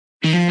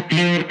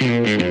Welcome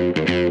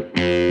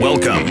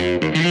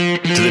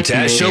to the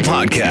Taz Show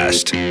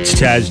podcast. It's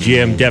Taz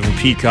Jim. Devin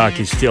Peacock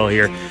is still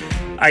here.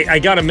 I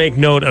got to make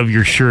note of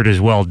your shirt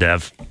as well,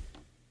 Dev.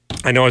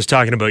 I know I was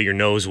talking about your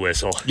nose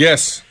whistle.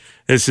 Yes.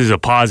 This is a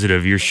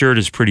positive. Your shirt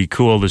is pretty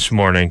cool this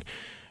morning.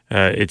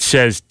 It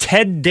says,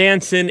 Ted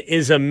Danson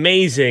is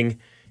amazing.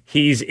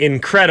 He's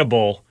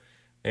incredible.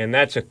 And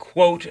that's a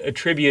quote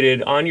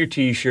attributed on your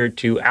T-shirt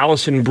to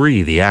Alison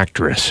Brie, the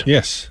actress.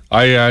 Yes.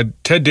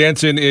 Ted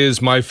Danson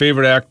is my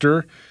favorite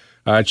actor.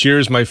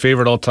 Cheers, my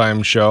favorite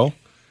all-time show.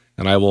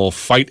 And I will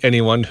fight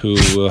anyone who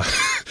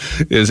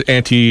is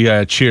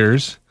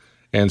anti-Cheers.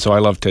 And so I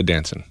love Ted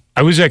Danson.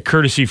 I was at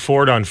Courtesy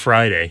Ford on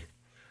Friday.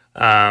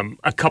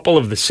 A couple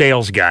of the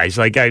sales guys,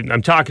 like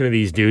I'm talking to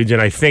these dudes,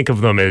 and I think of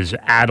them as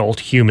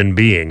adult human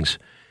beings.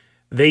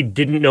 They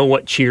didn't know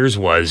what Cheers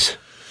was.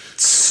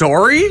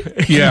 Sorry?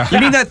 Yeah.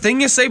 You mean that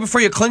thing you say before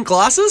you clink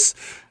glasses?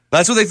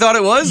 That's what they thought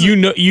it was? You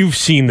know, you've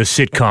seen the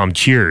sitcom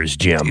Cheers,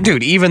 Jim.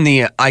 Dude, even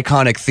the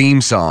iconic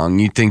theme song,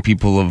 you'd think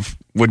people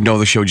would know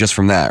the show just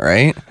from that,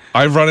 right?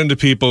 I've run into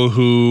people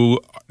who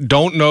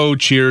don't know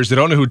Cheers. They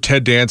don't know who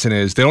Ted Danson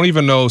is. They don't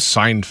even know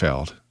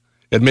Seinfeld.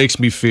 It makes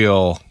me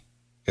feel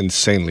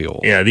insanely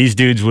old. Yeah, these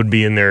dudes would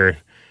be in their,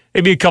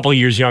 maybe a couple of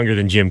years younger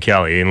than Jim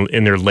Kelly,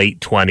 in their late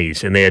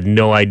 20s, and they had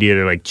no idea.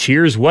 They're like,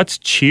 Cheers? What's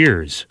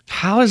Cheers?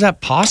 How is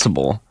that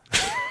possible?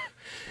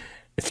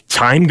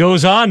 Time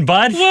goes on,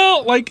 bud.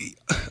 Well, like,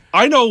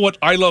 I know what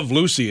I Love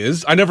Lucy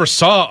is. I never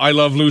saw I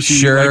Love Lucy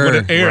Sure, when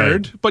it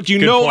aired, right. but you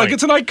Good know, point. like,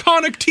 it's an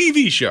iconic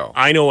TV show.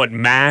 I know what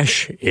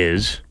MASH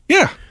is.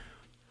 Yeah.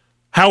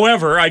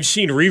 However, I've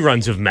seen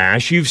reruns of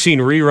MASH. You've seen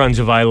reruns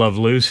of I Love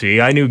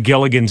Lucy. I knew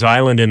Gilligan's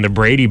Island and the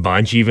Brady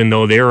Bunch, even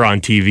though they were on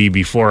TV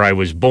before I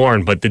was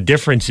born. But the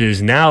difference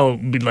is now,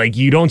 like,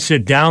 you don't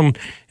sit down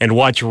and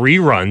watch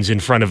reruns in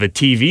front of a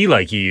TV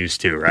like you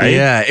used to, right?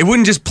 Yeah, it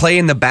wouldn't just play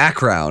in the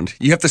background.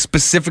 You have to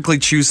specifically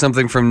choose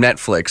something from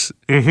Netflix.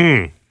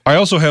 Mm-hmm. I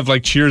also have,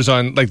 like, Cheers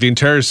on, like, the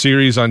entire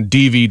series on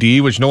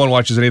DVD, which no one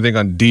watches anything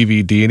on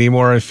DVD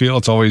anymore, I feel.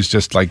 It's always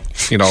just, like,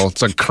 you know,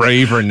 it's like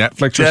Crave or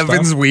Netflix or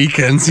Devin's stuff.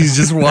 weekends, he's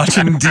just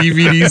watching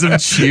DVDs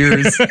of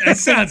Cheers. That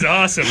sounds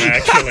awesome,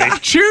 actually.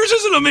 Cheers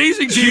is an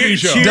amazing TV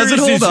show. Cheers Does it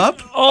hold is- up?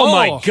 Oh,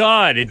 my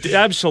God. It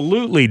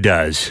absolutely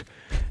does.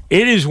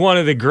 It is one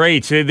of the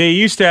greats. They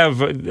used to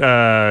have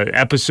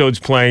episodes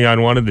playing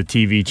on one of the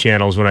TV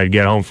channels when I'd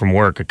get home from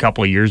work a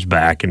couple of years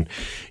back. And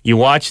you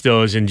watch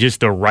those, and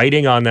just the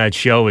writing on that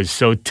show is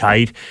so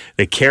tight.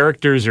 The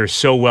characters are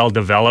so well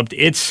developed.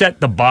 It set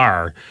the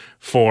bar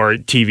for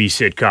TV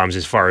sitcoms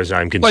as far as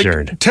I'm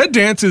concerned. Like, Ted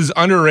Danson is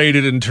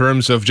underrated in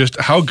terms of just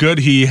how good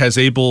he has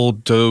able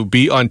to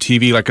be on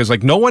TV. Like, because,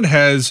 like, no one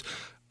has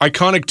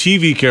iconic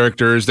TV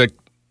characters that,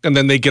 and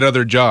then they get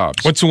other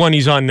jobs. What's the one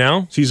he's on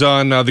now? He's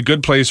on The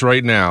Good Place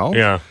right now.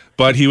 Yeah.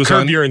 But he was Curb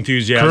on Your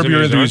Enthusiasm. Curb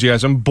Your he's on.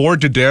 Enthusiasm.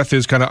 Bored to Death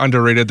is kind of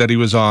underrated that he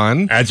was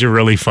on. That's a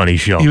really funny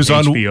show. He was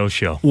on HBO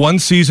show. one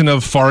season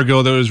of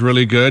Fargo that was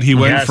really good. He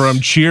went Yes.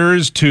 from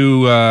Cheers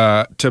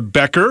to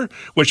Becker,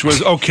 which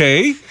was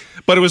okay.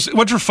 But it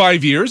went for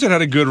 5 years and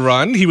had a good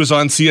run. He was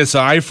on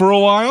CSI for a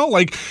while.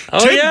 Like,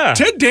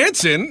 Ted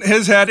Danson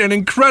has had an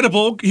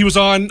incredible. He was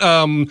on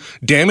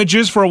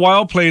Damages for a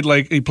while.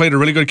 He played a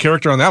really good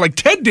character on that. Like,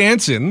 Ted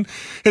Danson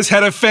has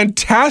had a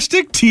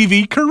fantastic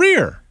TV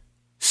career.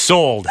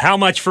 Sold. How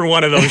much for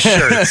one of those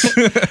shirts?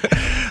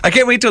 I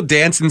can't wait till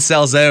Danson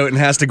sells out and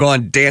has to go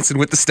on Dancing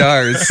with the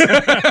Stars.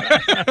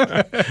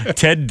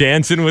 Ted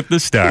Danson with the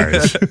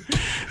Stars.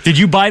 Did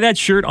you buy that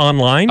shirt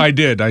online? I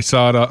did. I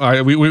saw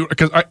it.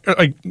 Because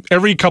like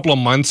every couple of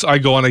months, I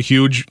go on a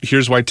huge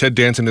 "Here's why Ted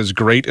Danson is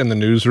great" in the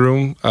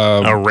newsroom.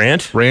 A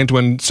rant? Rant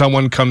when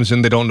someone comes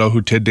in, they don't know who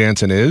Ted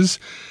Danson is.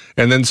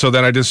 And then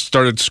I just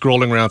started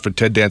scrolling around for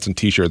Ted Danson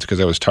t-shirts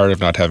because I was tired of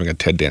not having a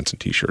Ted Danson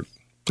t-shirt.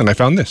 And I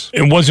found this.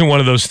 It wasn't one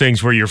of those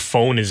things where your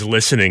phone is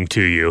listening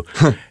to you.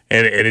 and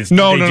it's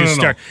No.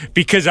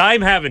 Because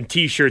I'm having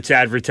T-shirts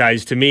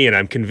advertised to me, and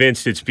I'm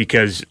convinced it's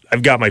because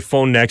I've got my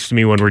phone next to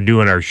me when we're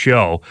doing our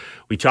show.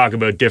 We talk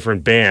about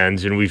different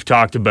bands, and we've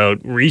talked about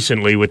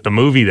recently with the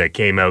movie that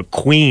came out,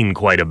 Queen,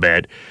 quite a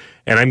bit.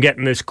 And I'm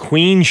getting this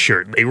Queen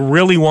shirt. They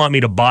really want me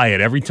to buy it.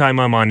 Every time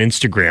I'm on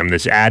Instagram,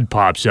 this ad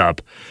pops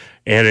up.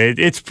 And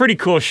it's a pretty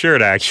cool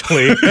shirt,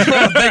 actually.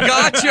 They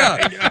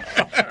gotcha.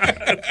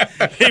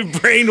 They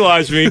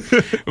brainwashed me,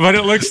 but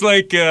it looks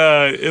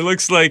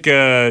like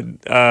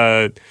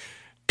a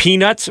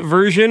Peanuts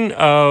version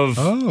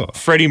of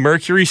Freddie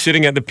Mercury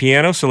sitting at the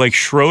piano. So like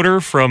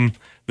Schroeder from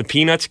the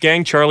Peanuts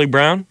gang, Charlie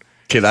Brown.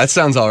 Okay, that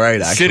sounds all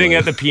right, actually. Sitting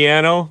at the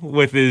piano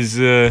with his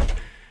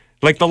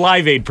like the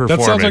Live Aid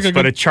performance, like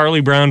but a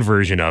Charlie Brown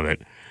version of it.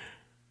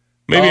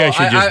 Maybe I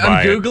should just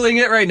buy I'm Googling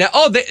it right now.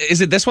 Oh,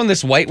 is it this one,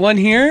 this white one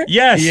here?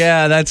 Yes.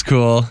 Yeah, that's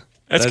cool.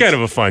 That's kind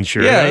of a fun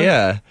shirt. Yeah, huh?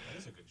 yeah.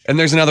 And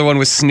there's another one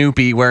with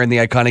Snoopy wearing the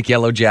iconic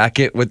yellow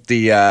jacket with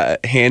the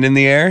hand in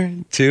the air,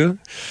 too.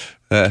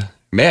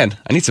 Man,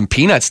 I need some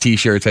Peanuts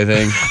t-shirts, I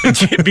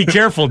think. Be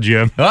careful,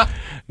 Jim.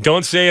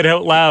 Don't say it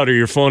out loud or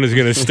your phone is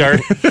going to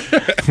start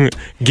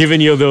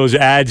giving you those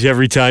ads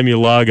every time you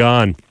log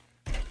on.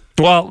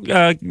 Well,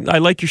 I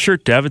like your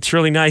shirt, Dev. It's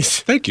really nice.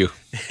 Thank you.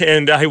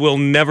 And I will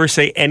never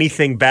say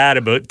anything bad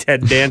about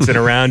Ted Danson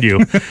around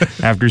you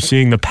after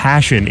seeing the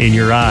passion in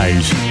your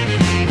eyes.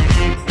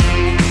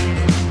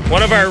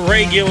 One of our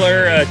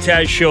regular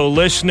Taz Show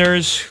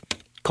listeners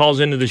calls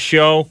into the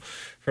show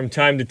from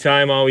time to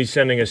time, always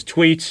sending us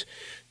tweets.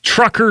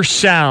 Trucker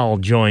Sal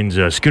joins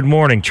us. Good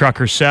morning,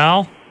 Trucker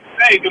Sal.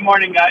 Hey, good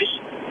morning, guys.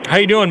 How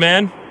you doing,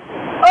 man?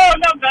 Oh,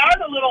 not bad.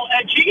 A little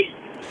edgy.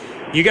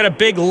 You got a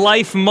big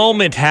life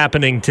moment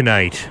happening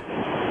tonight.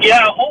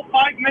 Yeah, a whole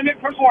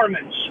 5-minute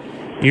performance.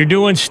 You're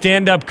doing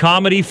stand-up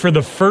comedy for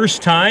the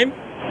first time?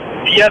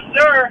 Yes,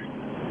 sir.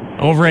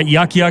 Over at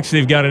Yuck Yucks,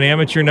 they've got an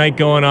amateur night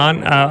going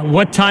on.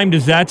 What time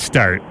does that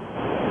start?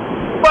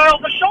 Well,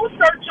 the show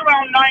starts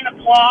around 9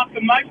 o'clock,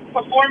 and my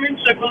performance,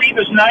 I believe,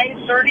 is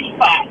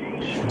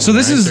 9:35. So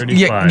this is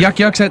 9:35. Yuck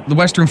Yucks at the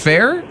Western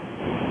Fair?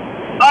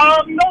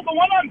 No, the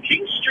one on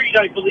King Street,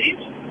 I believe.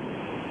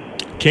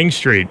 King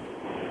Street.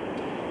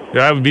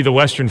 That would be the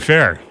Western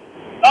Fair.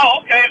 Oh,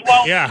 okay.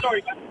 Well, Yeah.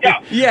 sorry.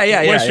 Yeah.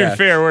 Yeah. Western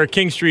Fair, where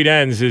King Street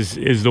ends,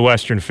 is the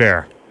Western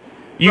Fair.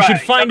 You should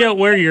Right. find out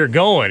where you're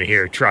going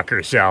here,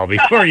 Trucker Sal,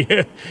 before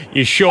you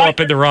show up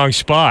at the wrong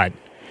spot.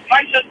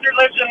 My sister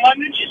lives in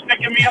London. She's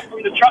picking me up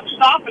from the truck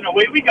stop, and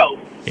away we go.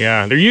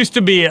 Yeah, there used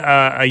to be a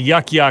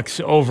Yuck Yucks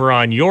over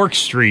on York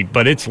Street,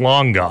 but it's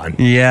long gone.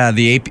 Yeah,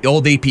 the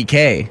old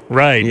APK.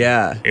 Right.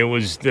 Yeah. It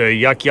was the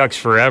Yuck Yucks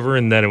forever,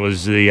 and then it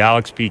was the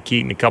Alex P.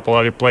 Keaton, a couple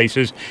other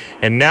places,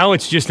 and now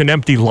it's just an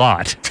empty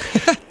lot.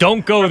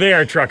 Don't go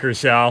there, Trucker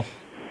Sal.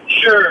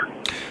 Sure.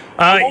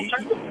 I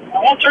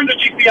won't turn the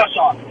GPS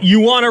off. You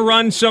want to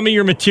run some of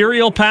your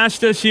material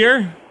past us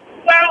here?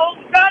 Well,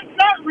 not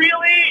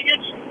really.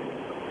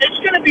 It's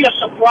going to be a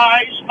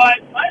surprise, but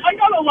I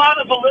got a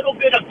little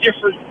bit of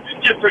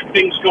different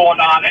things going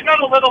on. I got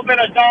a little bit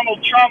of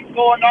Donald Trump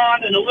going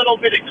on, and a little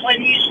bit of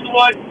Clint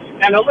Eastwood,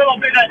 and a little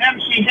bit of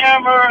MC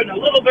Hammer, and a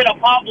little bit of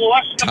Pablo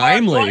Escobar.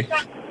 Timely. So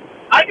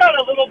I got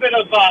a little bit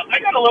of.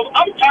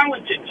 I'm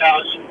talented,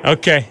 Taz.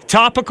 Okay.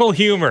 Topical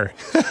humor.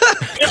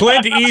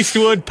 Clint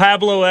Eastwood,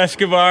 Pablo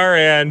Escobar,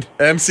 and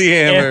MC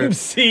Hammer.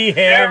 MC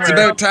Hammer. It's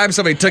about time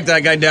somebody took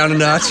that guy down a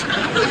notch.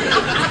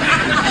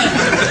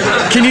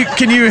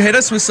 Can you hit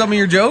us with some of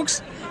your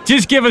jokes?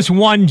 Just give us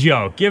one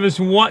joke. Give us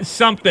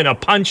something, a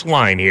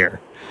punchline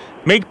here.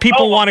 Make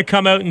people want to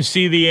come out and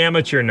see the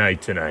amateur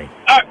night tonight.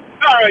 All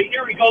right,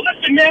 here we go.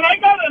 Listen, man, I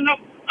got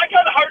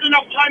a hard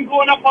enough time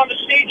going up on the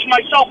stage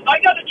myself. I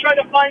got to try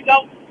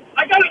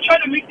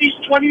to make these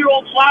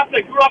 20-year-olds laugh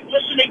that grew up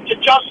listening to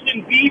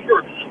Justin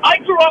Bieber. I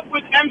grew up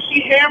with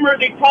MC Hammer.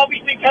 They probably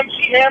think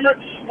MC Hammer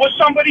was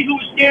somebody who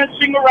was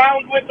dancing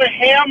around with a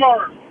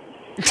hammer.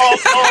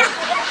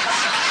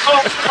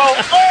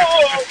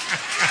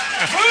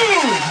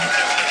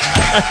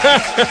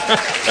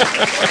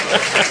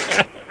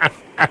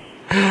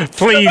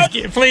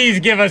 Please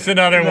give us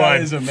another one.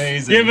 That is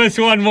amazing. Give us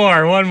one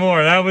more.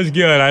 That was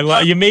good.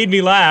 You made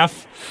me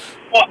laugh.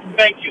 Well,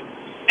 thank you.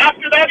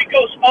 After that, it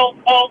goes,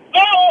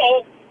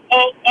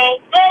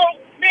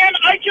 man,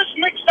 I just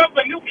mixed up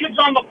a New Kids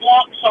on the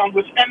Block song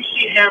with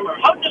MC Hammer.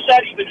 How does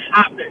that even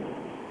happen?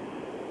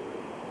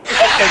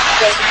 Okay,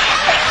 so...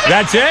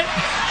 That's it?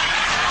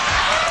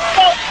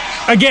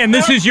 Again,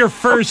 this is your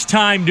first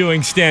time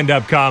doing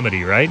stand-up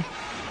comedy, right?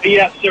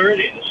 Yes, sir, it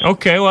is.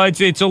 Okay, well,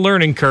 it's a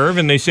learning curve,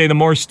 and they say the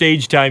more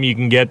stage time you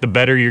can get, the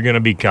better you're going to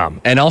become.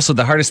 And also,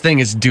 the hardest thing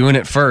is doing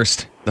it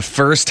first. The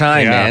first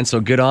time, man. So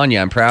good on you.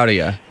 I'm proud of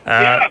you.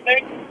 Yeah,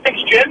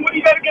 thanks, Jen. What do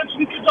you got against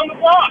New Kids on the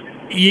Block?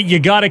 You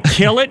got to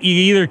kill it. You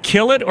either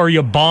kill it or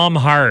you bomb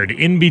hard.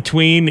 In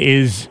between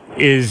is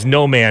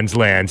no man's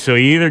land. So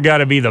you either got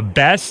to be the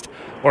best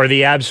or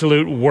the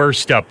absolute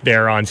worst up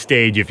there on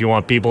stage if you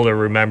want people to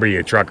remember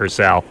you, Trucker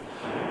Sal.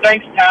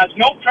 Thanks, Taz.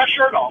 No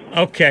pressure at all.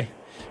 Okay.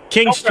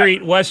 King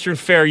Street, Western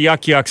Fair,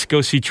 Yuck Yucks.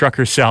 Go see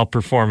Trucker Sal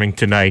performing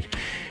tonight.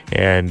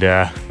 And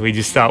we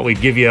just thought we'd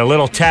give you a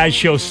little Taz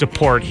Show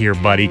support here,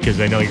 buddy,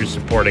 because I know you're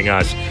supporting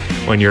us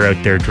when you're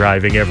out there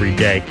driving every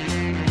day.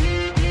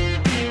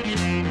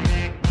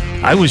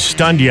 I was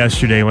stunned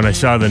yesterday when I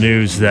saw the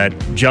news that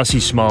Jussie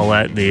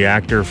Smollett, the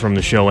actor from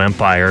the show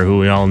Empire, who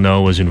we all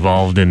know was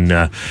involved in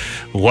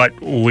what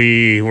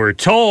we were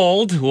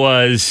told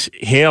was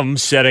him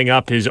setting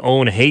up his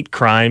own hate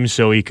crime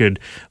so he could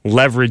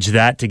leverage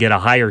that to get a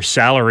higher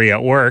salary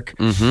at work,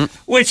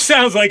 which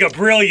sounds like a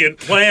brilliant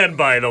plan,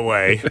 by the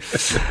way,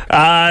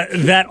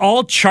 that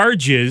all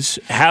charges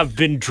have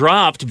been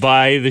dropped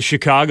by the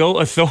Chicago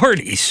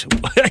authorities.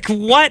 Like,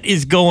 what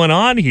is going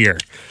on here?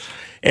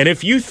 And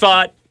if you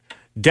thought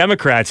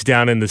Democrats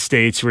down in the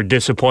States were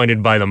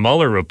disappointed by the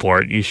Mueller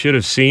report, you should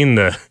have seen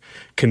the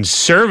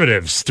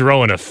conservatives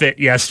throwing a fit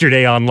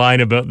yesterday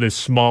online about this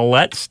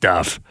Smollett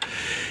stuff.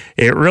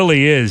 It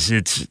really is.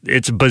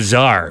 It's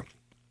bizarre.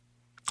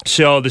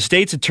 So the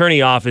state's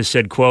attorney office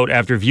said, quote,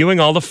 after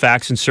viewing all the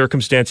facts and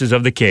circumstances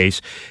of the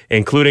case,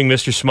 including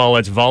Mr.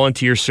 Smollett's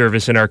volunteer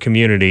service in our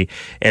community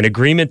and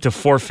agreement to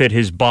forfeit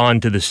his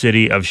bond to the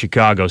city of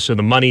Chicago. So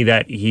the money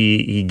that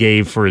he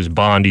gave for his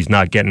bond, he's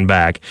not getting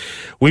back.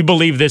 We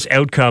believe this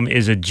outcome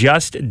is a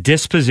just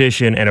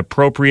disposition and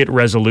appropriate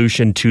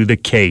resolution to the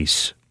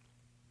case.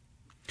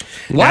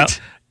 What?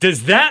 Now,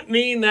 does that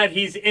mean that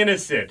he's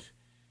innocent?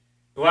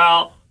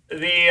 Well,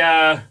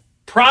 the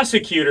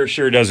prosecutor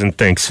sure doesn't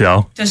think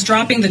so. Does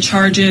dropping the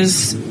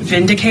charges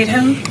vindicate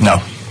him?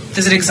 No.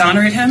 Does it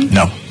exonerate him?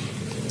 No.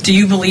 Do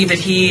you believe that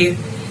he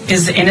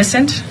is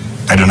innocent?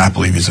 I do not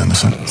believe he's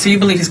innocent. So you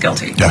believe he's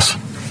guilty? Yes.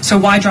 So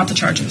why drop the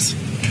charges?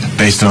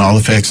 Based on all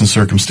the facts and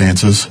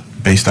circumstances,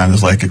 based on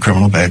his lack of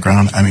criminal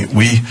background. I mean,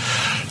 we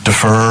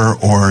defer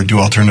or do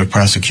alternative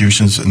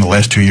prosecutions. In the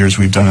last 2 years,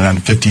 we've done it on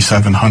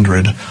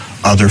 5,700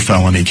 other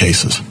felony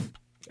cases.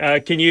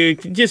 Can you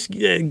just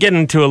get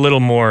into a little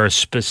more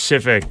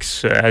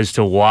specifics as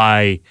to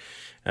why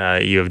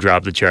you have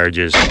dropped the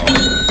charges?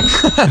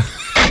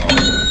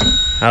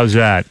 How's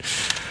that?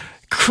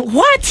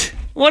 What?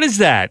 What is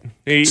that?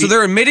 So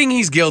they're admitting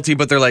he's guilty,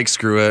 but they're like,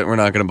 screw it, we're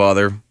not going to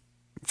bother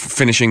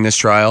finishing this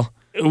trial.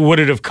 Would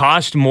it have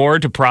cost more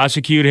to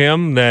prosecute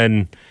him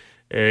than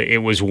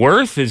it was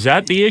worth? Is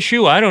that the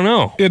issue? I don't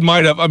know. It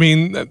might have. I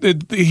mean,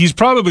 he's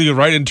probably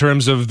right in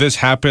terms of this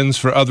happens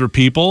for other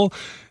people.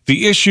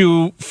 The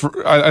issue,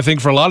 I think,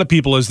 for a lot of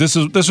people is this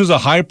was a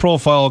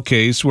high-profile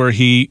case where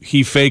he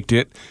faked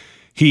it.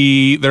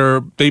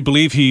 They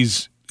believe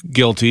he's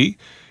guilty.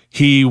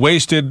 He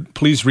wasted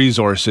police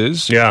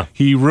resources. Yeah.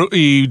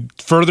 He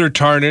further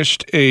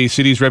tarnished a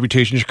city's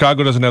reputation.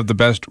 Chicago doesn't have the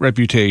best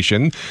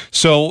reputation.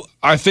 So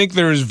I think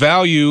there is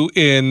value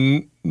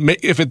in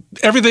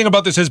everything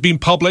about this has been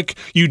public.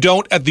 You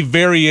don't at the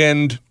very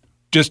end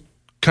just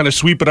kind of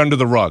sweep it under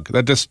the rug.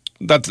 That's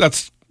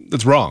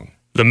wrong.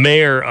 The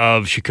mayor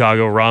of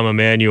Chicago, Rahm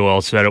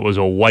Emanuel, said it was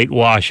a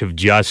whitewash of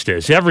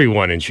justice.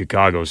 Everyone in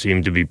Chicago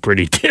seemed to be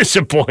pretty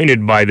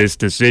disappointed by this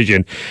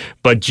decision.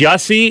 But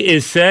Jussie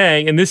is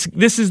saying, and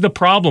this is the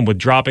problem with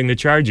dropping the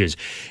charges,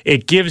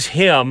 it gives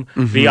him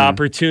the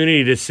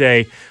opportunity to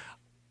say,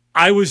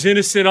 I was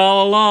innocent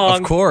all along.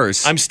 Of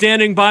course. I'm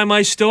standing by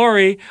my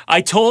story. I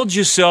told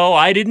you so.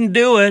 I didn't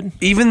do it.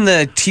 Even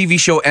the TV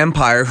show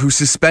Empire, who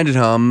suspended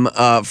him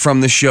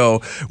from the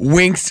show,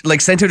 winked,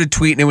 like sent out a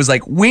tweet, and it was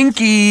like,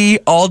 "Winky,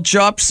 all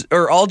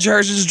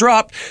charges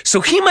dropped."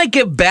 So he might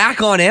get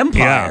back on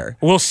Empire.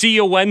 Yeah. We'll see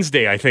you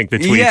Wednesday, I think the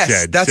tweet said.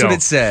 Yes, that's what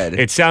it said.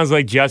 It sounds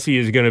like Jussie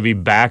is going to be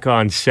back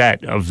on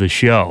set of the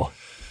show.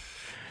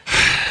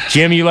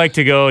 Jim, you like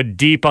to go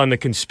deep on the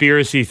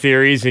conspiracy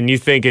theories, and you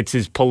think it's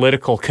his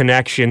political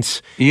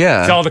connections.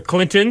 Yeah, it's all the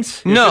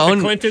Clintons. No,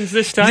 the Clintons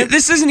this time.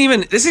 This isn't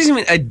even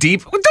a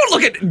deep. Don't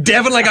look at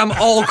Devin like I'm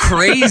all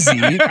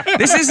crazy.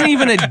 This isn't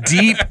even a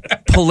deep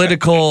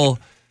political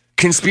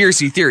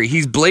conspiracy theory.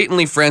 He's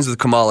blatantly friends with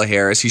Kamala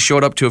Harris. He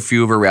showed up to a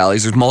few of her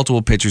rallies. There's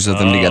multiple pictures of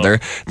them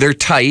together. They're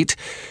tight.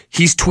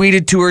 He's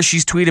tweeted to her.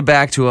 She's tweeted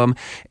back to him.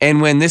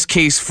 And when this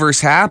case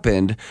first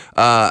happened,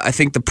 I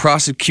think the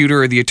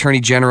prosecutor or the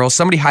attorney general,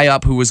 somebody high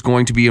up who was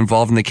going to be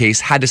involved in the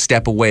case, had to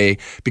step away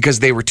because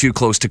they were too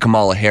close to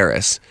Kamala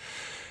Harris.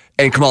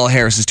 And Kamala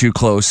Harris is too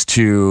close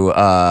to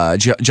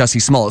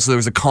Jussie Smollett, so there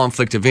was a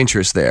conflict of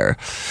interest there.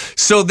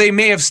 So they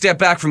may have stepped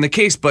back from the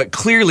case, but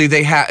clearly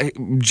they had.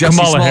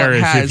 Kamala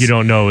Harris, if you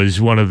don't know, is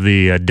one of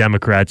the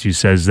Democrats who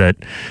says that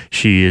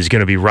she is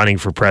going to be running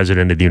for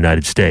president of the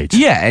United States.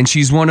 Yeah, and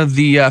she's one of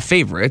the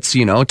favorites,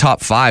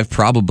 top 5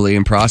 probably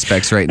in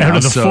prospects right now. Out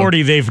of the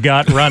 40 they've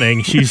got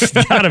running, she's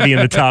got to be in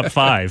the top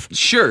 5.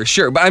 Sure.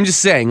 But I'm just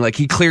saying, like,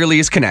 he clearly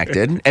is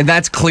connected, and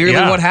that's clearly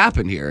what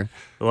happened here.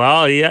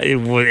 Well, yeah,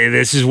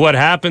 this is what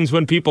happens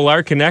when people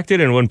are connected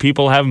and when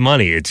people have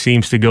money. It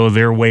seems to go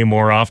their way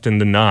more often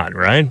than not,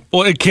 right?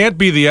 Well, it can't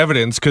be the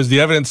evidence because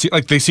the evidence,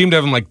 like, they seem to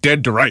have him like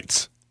dead to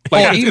rights.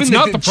 Like, even it's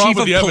not the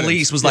problem chief of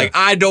police was like,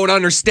 I don't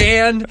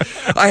understand.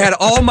 I had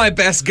all my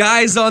best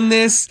guys on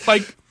this.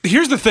 Like,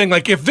 here's the thing.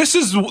 Like, if this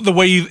is the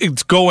way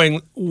it's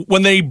going,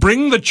 when they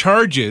bring the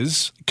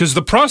charges, because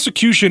the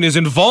prosecution is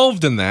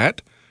involved in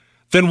that,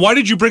 then why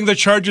did you bring the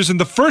charges in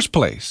the first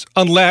place?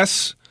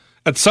 Unless,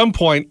 at some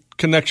point,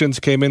 connections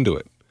came into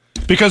it.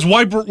 Because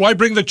why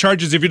bring the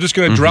charges if you're just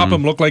going to drop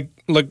them,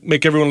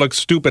 make everyone look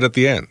stupid at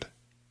the end?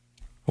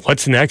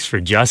 What's next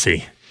for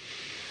Jussie?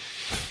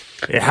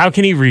 How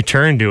can he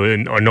return to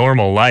a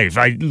normal life?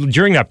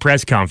 During that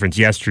press conference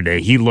yesterday,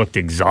 he looked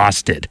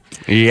exhausted.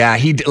 Yeah,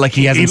 he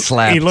hasn't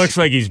slept. He looks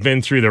like he's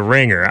been through the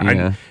ringer.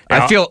 Yeah.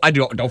 I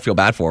don't feel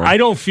bad for him. I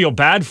don't feel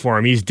bad for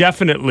him. He's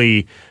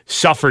definitely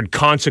suffered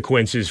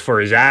consequences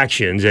for his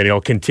actions, and he'll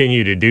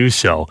continue to do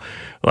so.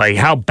 Like,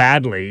 how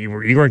badly, you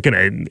weren't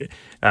going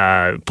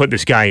to put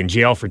this guy in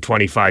jail for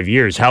 25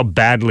 years. How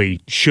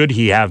badly should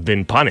he have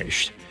been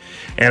punished?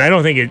 And I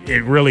don't think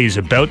it really is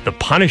about the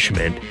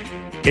punishment.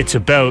 It's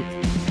about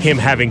him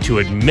having to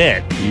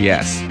admit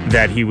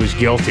that he was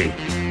guilty.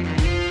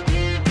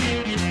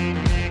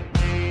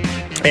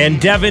 And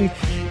Devin,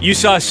 You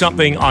saw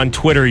something on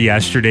Twitter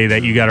yesterday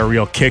that you got a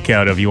real kick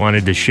out of. You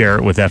wanted to share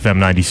it with FM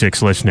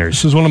 96 listeners.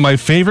 This is one of my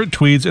favorite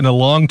tweets in a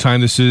long time.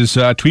 This is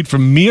a tweet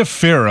from Mia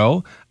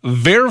Farrow,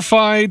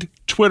 verified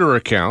Twitter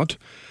account.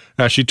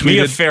 She tweeted,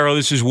 Mia Farrow,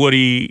 this is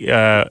Woody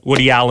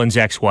Allen's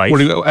ex-wife.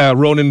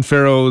 Ronan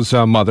Farrow's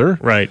mother.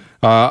 Right.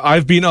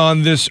 I've been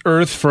on this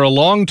earth for a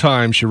long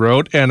time, she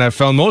wrote, and I've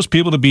found most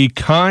people to be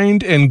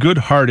kind and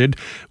good-hearted,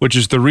 which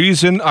is the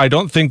reason I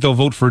don't think they'll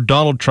vote for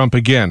Donald Trump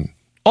again.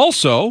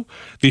 Also,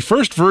 the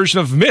first version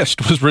of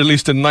Myst was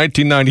released in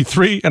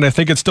 1993, and I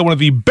think it's still one of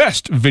the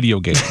best video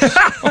games.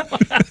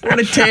 What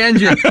a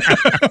tangent.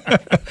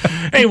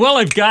 Hey, well,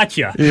 I've got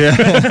you. Yeah.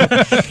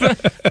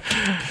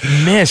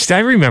 Myst, I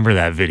remember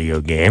that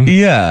video game.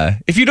 Yeah.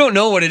 If you don't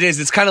know what it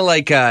is, it's kind of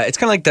like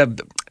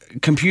the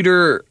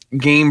computer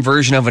game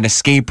version of an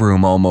escape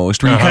room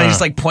almost, where you kind of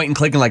just like point and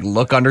click and like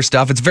look under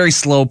stuff. It's very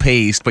slow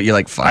paced, but you're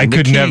like, find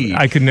the key.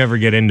 I could never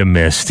get into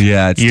Myst.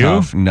 Yeah, it's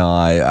tough. No,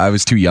 I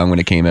was too young when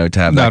it came out to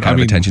have that kind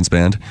of attention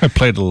span. I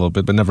played a little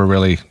bit, but never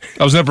really.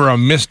 I was never a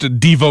Myst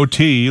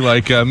devotee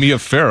like Mia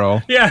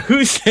Farrow. Yeah,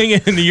 who's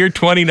singing in the year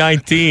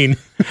 2019?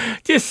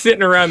 Just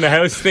sitting around the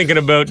house thinking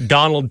about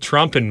Donald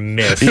Trump and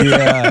Myst.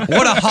 Yeah.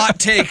 What a hot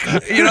take.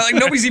 Like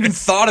nobody's even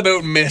thought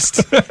about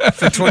Myst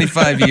for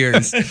 25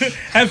 years.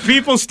 Have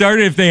people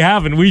started? If they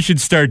haven't, we should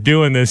start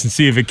doing this and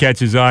see if it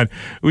catches on.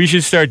 We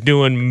should start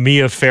doing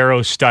Mia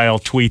Farrow style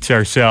tweets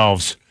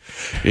ourselves.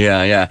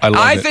 Yeah.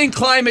 I think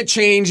climate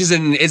change is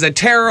a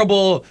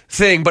terrible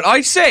thing, but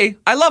I say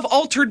I love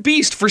Altered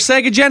Beast for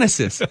Sega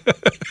Genesis.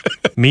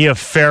 Mia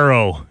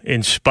Farrow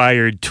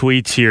inspired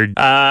tweets here.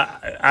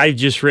 I've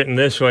just written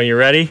this one. You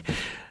ready?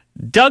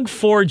 Doug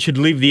Ford should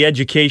leave the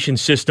education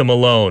system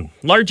alone.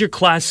 Larger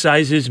class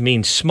sizes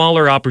mean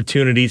smaller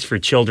opportunities for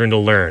children to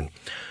learn.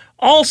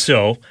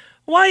 Also,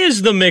 why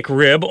is the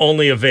McRib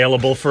only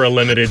available for a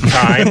limited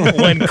time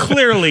when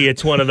clearly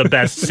it's one of the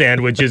best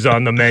sandwiches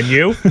on the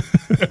menu?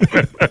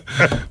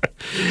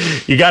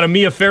 You got a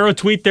Mia Farrow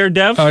tweet there,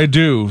 Dev? I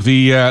do.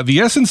 The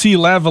SNC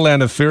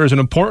Lavalin affair is an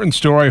important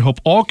story I hope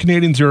all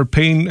Canadians are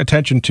paying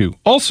attention to.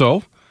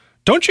 Also,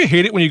 don't you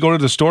hate it when you go to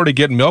the store to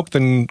get milk,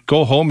 then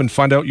go home and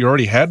find out you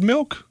already had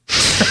milk?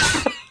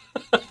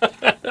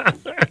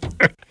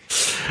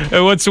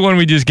 What's the one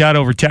we just got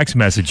over text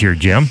message here,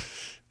 Jim?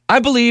 I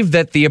believe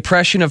that the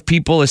oppression of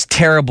people is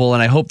terrible,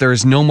 and I hope there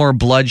is no more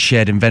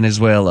bloodshed in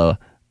Venezuela.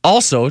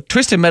 Also,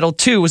 Twisted Metal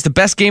 2 was the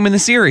best game in the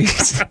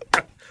series.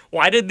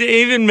 Why did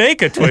they even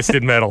make a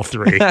Twisted Metal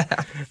 3?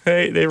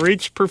 They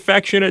reached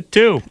perfection at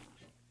 2.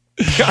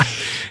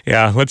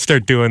 Yeah, let's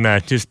start doing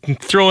that. Just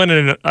throw in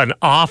an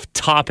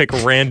off-topic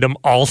random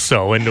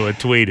also into a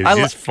tweet. It's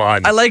just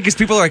fun. I like because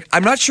people are like,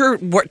 I'm not sure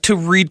what to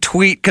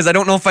retweet because I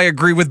don't know if I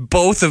agree with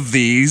both of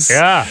these.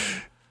 Yeah,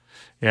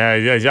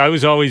 I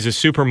was always a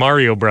Super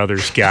Mario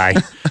Brothers guy.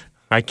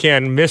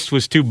 Myst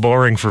was too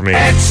boring for me.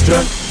 Extra,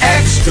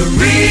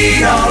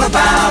 read all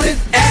about it.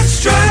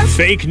 Extra.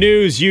 Fake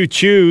News You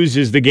Choose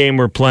is the game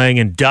we're playing,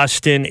 and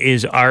Dustin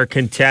is our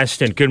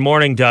contestant. Good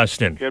morning,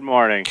 Dustin. Good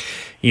morning.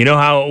 You know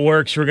how it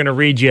works. We're going to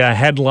read you a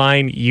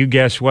headline. You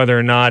guess whether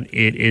or not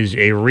it is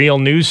a real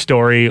news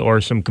story or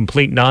some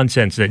complete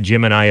nonsense that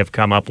Jim and I have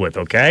come up with,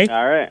 okay?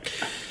 All right.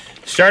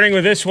 Starting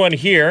with this one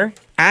here.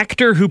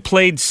 Actor who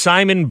played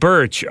Simon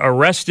Birch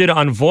arrested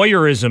on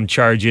voyeurism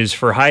charges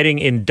for hiding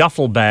in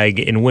duffel bag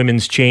in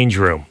women's change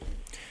room.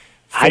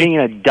 Hiding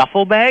in a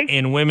duffel bag?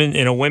 In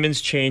a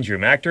women's change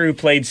room. Actor who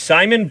played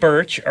Simon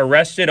Birch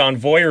arrested on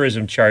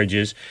voyeurism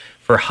charges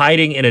for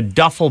hiding in a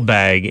duffel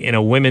bag in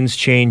a women's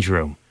change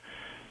room.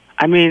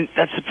 I mean,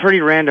 that's a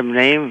pretty random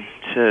name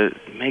to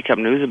make up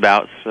news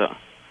about, so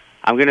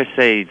I'm going to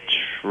say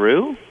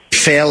true.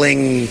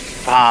 Failing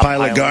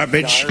pile of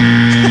garbage.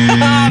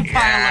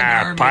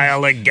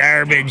 Pile of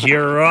garbage.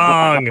 You're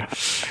wrong.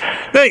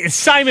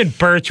 Simon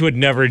Birch would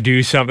never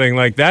do something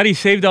like that. He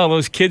saved all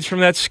those kids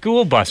from that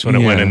school bus when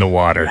it went in the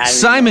water.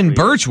 Simon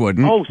Birch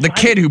wouldn't. Oh, the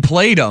kid who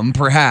played him,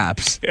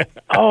 perhaps.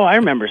 Oh, I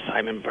remember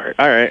Simon Birch.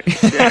 All right.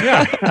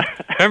 Yeah.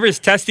 Remember his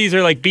testes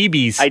are like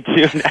BBs. I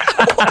do now.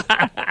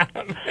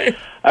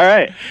 All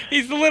right.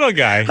 He's the little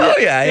guy. Oh,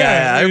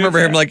 yeah. I remember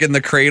him like in the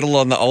cradle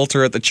on the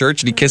altar at the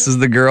church, and he kisses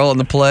the girl in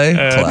the play.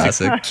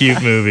 Classic.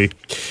 Cute movie.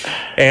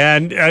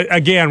 And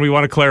again, we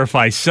want to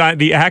clarify,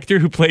 the actor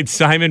who played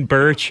Simon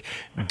Birch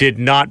did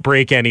not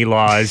break any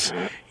laws.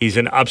 He's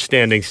an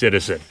upstanding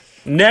citizen.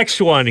 Next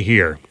one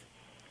here.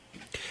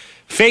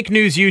 Fake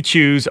News You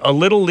Choose. A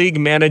Little League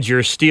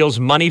manager steals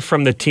money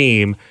from the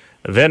team,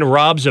 then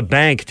robs a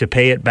bank to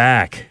pay it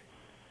back.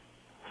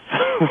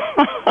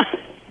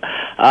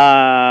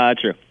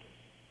 True.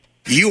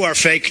 You are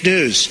fake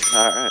news.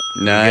 All right.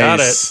 Nice. Got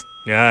it.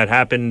 Yeah, it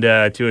happened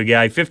to a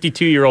guy,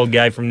 52-year-old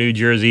guy from New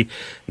Jersey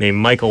named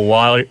Michael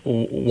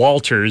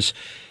Walters.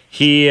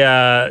 He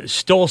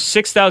stole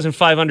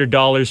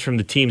 $6,500 from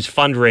the team's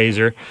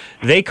fundraiser.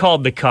 They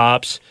called the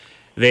cops.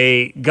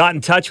 They got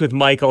in touch with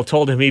Michael,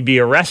 told him he'd be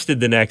arrested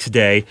the next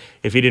day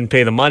if he didn't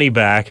pay the money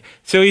back.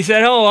 So he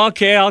said, "Oh,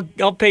 okay,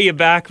 I'll pay you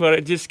back,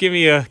 but just give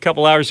me a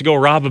couple hours to go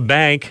rob a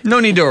bank."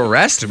 No need to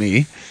arrest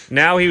me.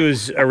 Now he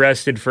was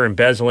arrested for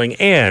embezzling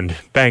and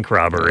bank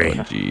robbery.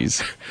 Oh,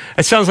 jeez.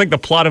 That sounds like the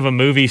plot of a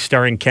movie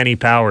starring Kenny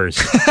Powers.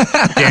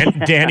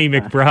 Danny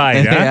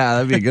McBride, huh? Yeah,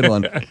 that'd be a good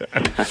one.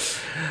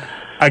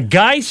 A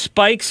guy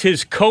spikes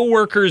his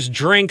coworkers'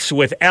 drinks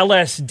with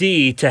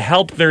LSD to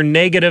help their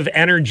negative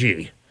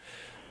energy.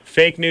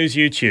 Fake news,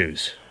 you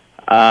choose.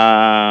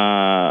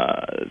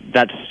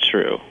 That's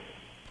true.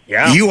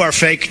 Yeah. You are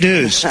fake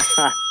news.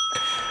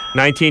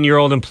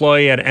 19-year-old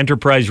employee at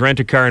Enterprise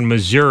Rent-A-Car in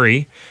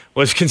Missouri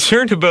was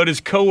concerned about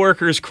his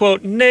coworkers'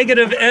 quote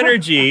negative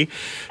energy,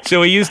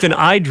 so he used an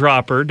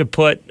eyedropper to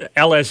put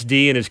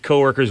LSD in his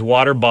coworkers'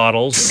 water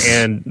bottles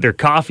and their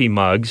coffee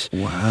mugs.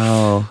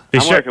 Wow.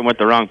 I'm working with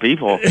the wrong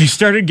people. They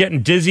started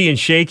getting dizzy and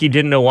shaky,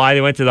 didn't know why.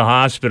 They went to the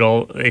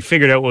hospital. They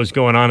figured out what was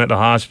going on at the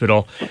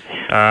hospital.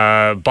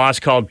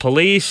 Boss called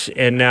police,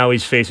 and now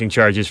he's facing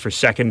charges for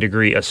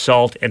second-degree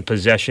assault and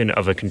possession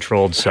of a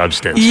controlled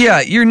substance.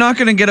 Yeah, you're not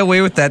going to get away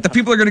with that. The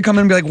people are going to come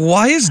in and be like,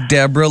 why is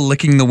Deborah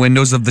licking the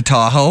windows of the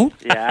Tahoe?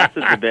 Yeah,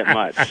 this is a bit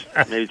much.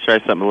 Maybe try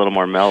something a little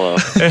more mellow.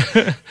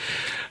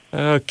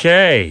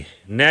 Okay,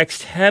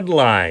 next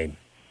headline.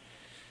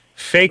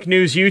 Fake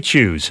news, you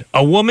choose.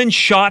 A woman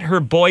shot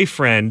her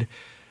boyfriend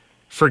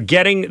for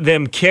getting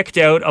them kicked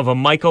out of a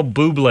Michael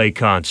Bublé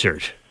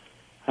concert.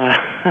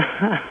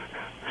 I'm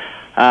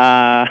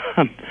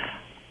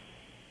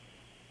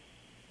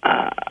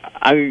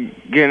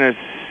gonna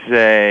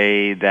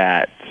say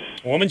that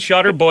A woman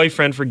shot her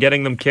boyfriend for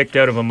getting them kicked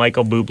out of a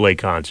Michael Bublé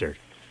concert.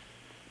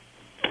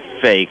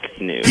 Fake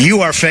news.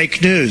 You are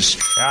fake news.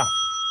 Yeah,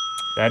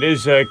 that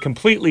is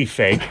completely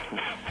fake.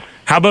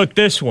 How about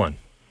this one?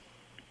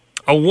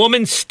 A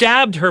woman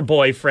stabbed her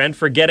boyfriend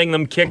for getting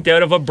them kicked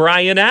out of a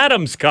Bryan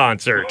Adams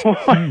concert.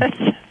 What?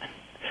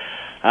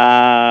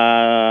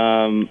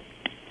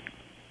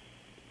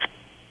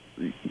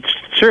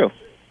 True.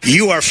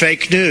 You are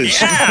fake news.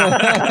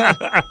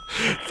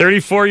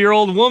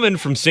 34-year-old woman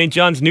from St.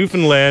 John's,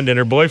 Newfoundland, and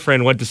her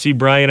boyfriend went to see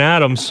Bryan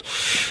Adams.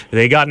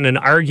 They got in an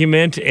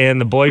argument, and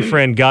the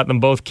boyfriend got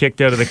them both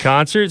kicked out of the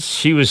concert.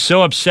 She was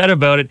so upset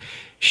about it,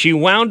 she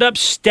wound up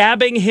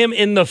stabbing him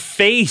in the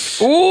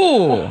face.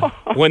 Ooh.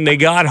 When they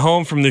got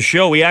home from the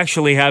show. We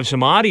actually have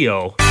some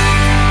audio.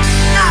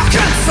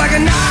 Cuts like a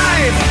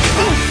knife.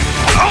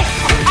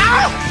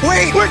 Ow!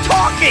 Wait, we're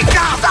talking.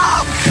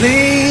 Stop!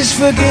 Please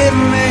forgive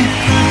me.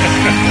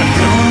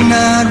 You're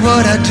not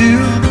what I do.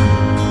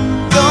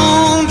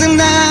 Don't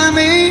deny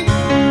me.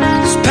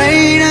 This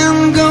pain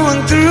I'm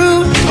going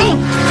through.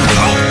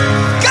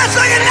 Cuts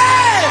like a knife.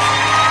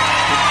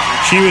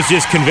 She was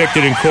just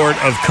convicted in court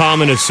of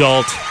common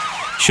assault.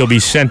 She'll be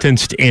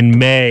sentenced in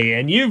May.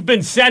 And you've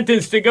been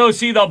sentenced to go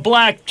see the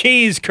Black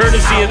Keys,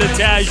 courtesy of the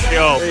Taz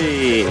Show.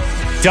 Hey.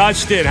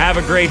 Dustin, have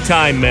a great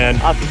time, man.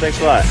 Awesome. Thanks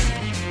a lot.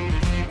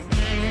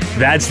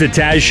 That's the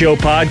Taz Show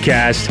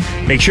podcast.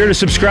 Make sure to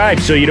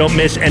subscribe so you don't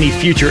miss any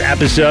future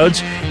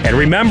episodes. And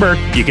remember,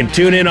 you can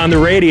tune in on the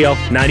radio,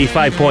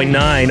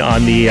 95.9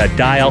 on the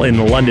dial in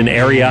the London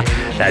area.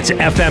 That's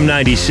FM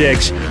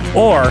 96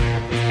 or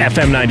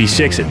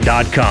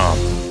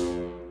FM96.com.